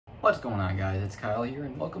What's going on, guys? It's Kyle here,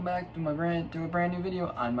 and welcome back to a brand new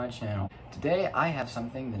video on my channel. Today I have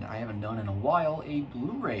something that I haven't done in a while, a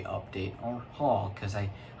Blu-ray update or haul, because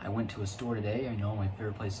I went to a store today. I know, my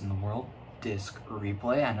favorite place in the world, Disc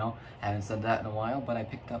Replay. I know I haven't said that in a while, but I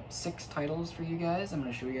picked up 6 titles for you guys. I'm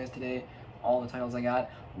going to show you guys today all the titles I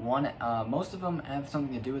got. Most of them have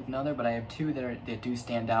something to do with another, but I have 2 that do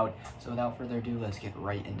stand out. So without further ado, let's get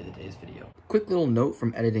right into today's video. Quick little note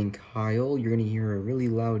from editing Kyle. You're gonna hear a really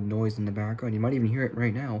loud noise in the background. You might even hear it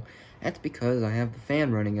right now. That's because I have the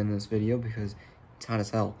fan running in this video because it's hot as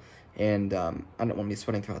hell. And I don't want to be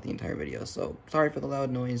sweating throughout the entire video. So sorry for the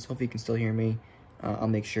loud noise. Hopefully you can still hear me. I'll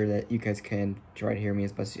make sure that you guys can try to hear me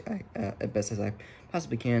as best as I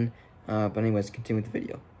possibly can. But anyways, continue with the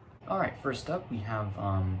video. Alright, first up we have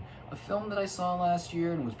a film that I saw last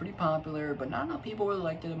year and was pretty popular, but not enough people really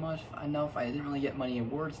liked it enough. I didn't really get many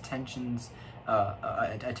awards attention,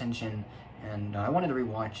 and I wanted to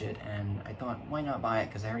rewatch it, and I thought, why not buy it,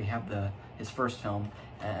 because I already have his first film,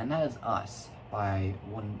 and that is Us, by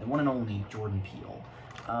the one and only Jordan Peele.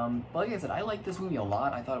 But like I said, I liked this movie a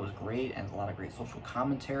lot. I thought it was great, and a lot of great social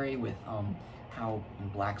commentary with how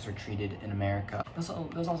blacks are treated in America. There's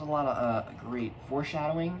also a lot of great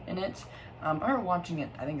foreshadowing in it. I remember watching it,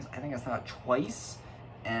 I think I saw it twice,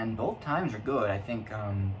 and both times are good, I think,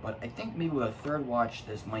 but I think maybe with a third watch,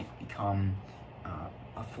 this might become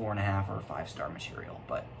a 4.5 or a 5-star material.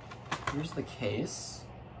 But here's the case.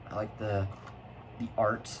 I like the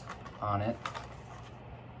art on it.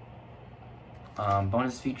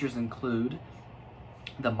 Bonus features include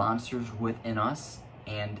The Monsters Within Us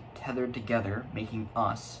and Tethered Together, Making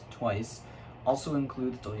Us twice. Also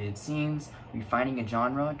includes deleted scenes, Refining a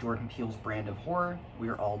Genre, Jordan Peele's brand of horror,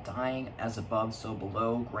 We're All Dying, As Above, So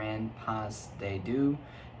Below, Grand Pas de Deux,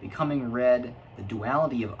 Becoming Red, The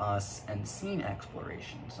Duality of Us, and Scene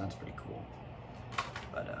Exploration. So that's pretty cool.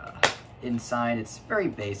 But inside, it's very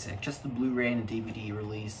basic, just the Blu-ray and a DVD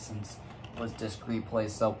release since it was Disc Replay.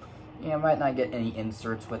 So yeah, I might not get any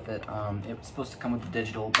inserts with it. It was supposed to come with the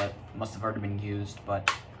digital, but must have already been used,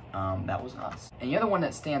 but that was Us. And the other one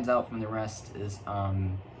that stands out from the rest is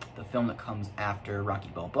the film that comes after Rocky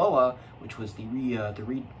Balboa, which was the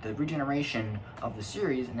regeneration of the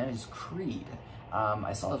series, and that is Creed.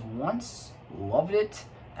 I saw this once, loved it,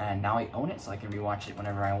 and now I own it, so I can rewatch it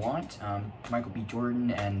whenever I want. Michael B. Jordan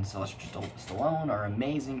and Sylvester Stallone are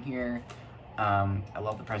amazing here. I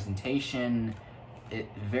love the presentation. It's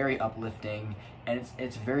very uplifting, and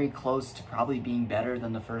it's very close to probably being better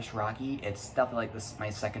than the first Rocky. It's definitely like my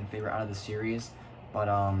second favorite out of the series, but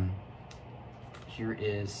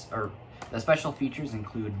the special features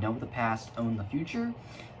include Know the Past, Own the Future.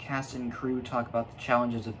 Cast and crew talk about the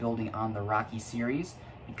challenges of building on the Rocky series.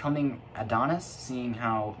 Becoming Adonis, seeing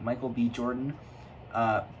how Michael B. Jordan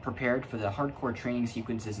prepared for the hardcore training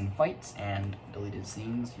sequences and fights, and deleted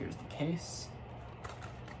scenes. Here's the case.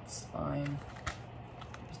 It's fine.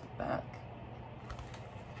 Back.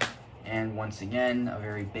 And once again, a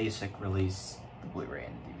very basic release, the Blu-ray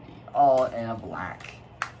and the DVD, all in a black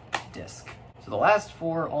disc. So the last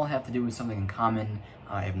 4 all have to do with something in common.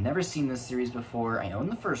 I have never seen this series before. I own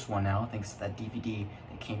the first one now, thanks to that DVD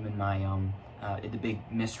that came in my in the big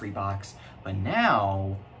mystery box. But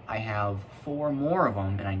now I have 4 more of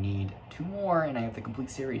them, and I need 2 more, and I have the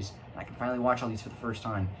complete series. I can finally watch all these for the first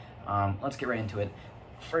time. Let's get right into it.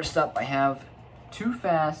 First up, I have Too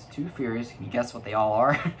Fast, Too Furious. Can you guess what they all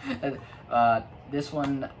are? This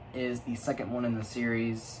one is the second one in the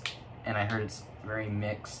series, and I heard it's very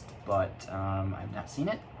mixed, but I've not seen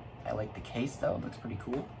it. I like the case though; it looks pretty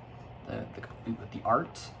cool. The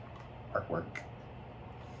artwork.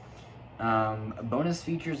 Bonus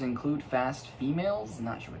features include Fast Females.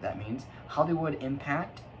 Not sure what that means. Hollywood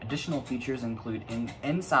Impact. Additional features include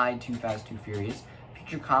Inside Too Fast, Too Furious.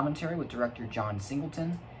 Feature commentary with director John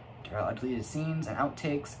Singleton. Deleted scenes and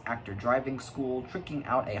outtakes, actor driving school, tricking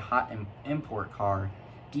out a hot import car,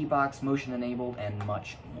 D-Box, motion enabled, and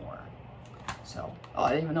much more. So,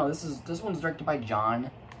 I didn't even know this one's directed by John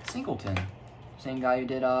Singleton, same guy who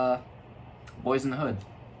did Boys in the Hood.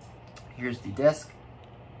 Here's the disc.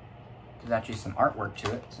 There's actually some artwork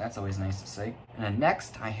to it, so that's always nice to see. And then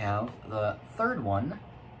next I have the third one,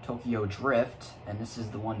 Tokyo Drift, and this is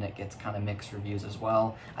the one that gets kind of mixed reviews as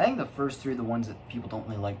well. I think the first 3 are the ones that people don't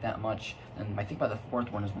really like that much, and I think by the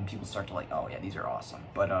 4th one is when people start to like, oh yeah, these are awesome.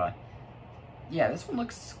 But yeah, this one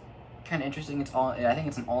looks kind of interesting. I think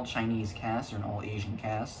it's an all Chinese cast or an all Asian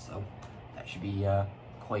cast, so that should be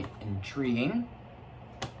quite intriguing.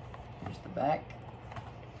 Here's the back.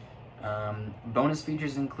 Bonus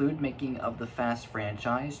features include making of the Fast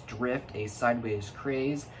franchise, Drift, a sideways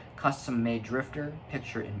craze, custom-made drifter,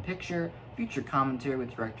 picture-in-picture, feature commentary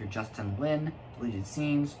with director Justin Lin, deleted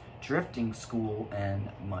scenes, drifting school, and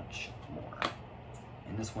much more.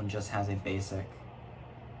 And this one just has a basic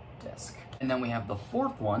disc. And then we have the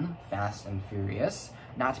fourth one, Fast and Furious,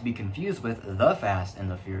 not to be confused with The Fast and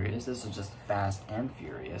the Furious. This is just Fast and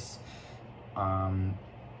Furious. I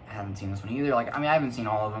haven't seen this one either. Like, I mean, I haven't seen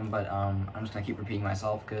all of them, but I'm just gonna keep repeating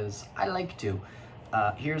myself because I like to.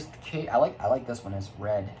 Here's the case. I like this one as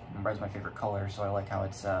red. Red's my favorite color, so I like how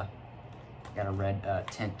it's got a red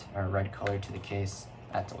tint or red color to the case.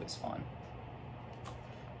 That's always fun.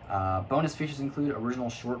 Bonus features include original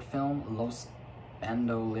short film Los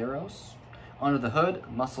Bandoleros, Under the Hood,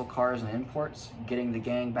 muscle cars and imports, getting the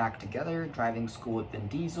gang back together, driving school with Vin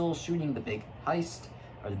Diesel, shooting the big heist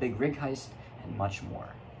or the big rig heist, and much more.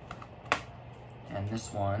 And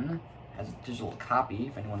this one has a digital copy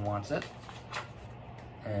if anyone wants it.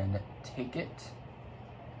 And take it.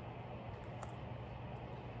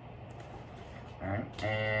 Alright,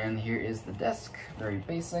 and here is the disc. Very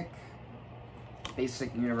basic.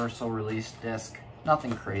 Basic universal release disc.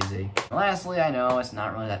 Nothing crazy. And lastly, I know it's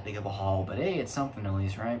not really that big of a haul, but hey, it's something at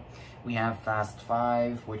least, right? We have Fast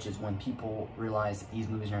 5, which is when people realize that these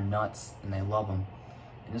movies are nuts and they love them.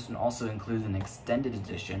 And this one also includes an extended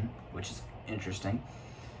edition, which is interesting.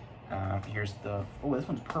 Here's the, oh, this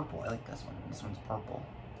one's purple. I like this one. This one's purple.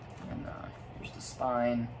 And here's the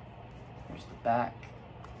spine. Here's the back.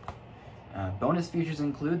 Bonus features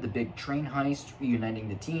include the big train heist, reuniting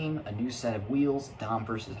the team, a new set of wheels, Dom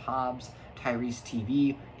versus Hobbs, Tyrese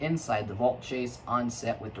TV, inside the vault chase, on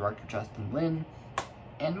set with director Justin Lin,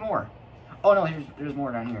 and more. Oh no, there's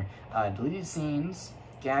more down here. Deleted scenes,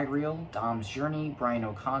 gag reel, Dom's journey, Brian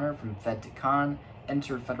O'Connor from Fed to Con,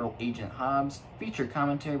 enter federal agent Hobbs, feature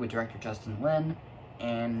commentary with director Justin Lin,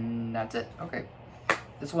 and that's it. Okay.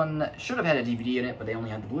 This one should have had a DVD in it, but they only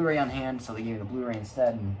had the Blu-ray on hand, so they gave me the Blu-ray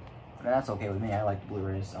instead, and that's okay with me. I like the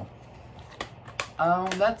Blu-rays, so.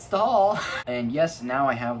 That's the haul. And yes, now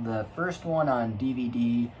I have the first one on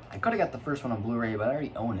DVD. I could have got the first one on Blu-ray, but I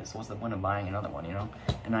already own it, so what's the point of buying another one, you know?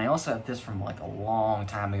 And I also have this from like a long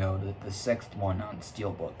time ago, the sixth one on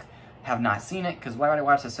Steelbook. Have not seen it, because why would I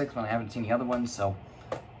watch the sixth one? I haven't seen the other ones, so.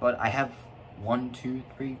 But I have 1, 2,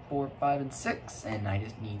 3, 4, 5, and 6, and I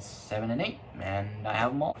just need 7 and 8, and I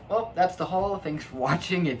have them all. Well, that's the haul. Thanks for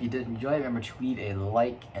watching. If you did enjoy, remember to leave a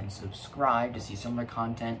like and subscribe to see similar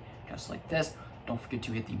content just like this. Don't forget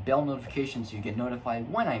to hit the bell notification so you get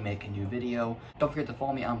notified when I make a new video. Don't forget to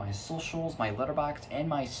follow me on my socials. My Letterboxd and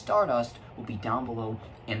my Stardust will be down below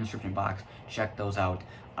in the description box. Check those out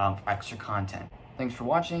for extra content. Thanks for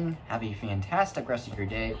watching. Have a fantastic rest of your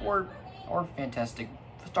day, or fantastic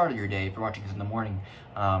start of your day if you're watching this in the morning.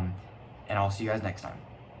 And I'll see you guys next time.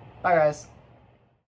 Bye, guys.